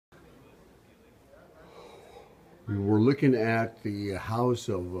We were looking at the house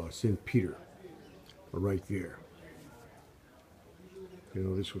of St. Peter, right there. You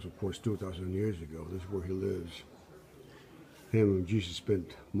know, this was, of course, 2,000 years ago. This is where he lives. Him and Jesus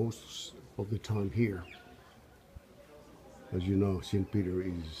spent most of the time here. As you know, St. Peter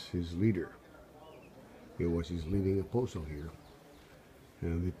is his leader. He was his leading apostle here.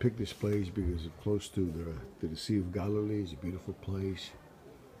 And they picked this place because it's close to the Sea of Galilee. It's a beautiful place.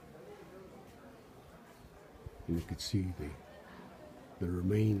 And you could see the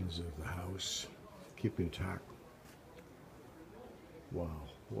remains of the house keep intact. Wow,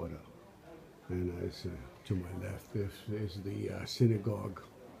 what a... And it's, to my left, this is the synagogue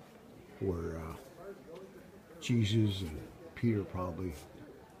where Jesus and Peter probably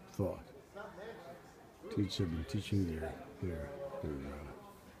thought. Teachers have been teaching their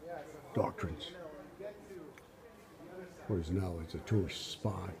doctrines. Whereas now it's a tourist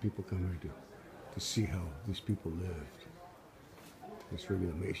spot. People come here to see how these people lived. It's really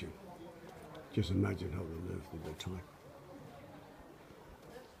amazing. Just imagine how they lived at that time.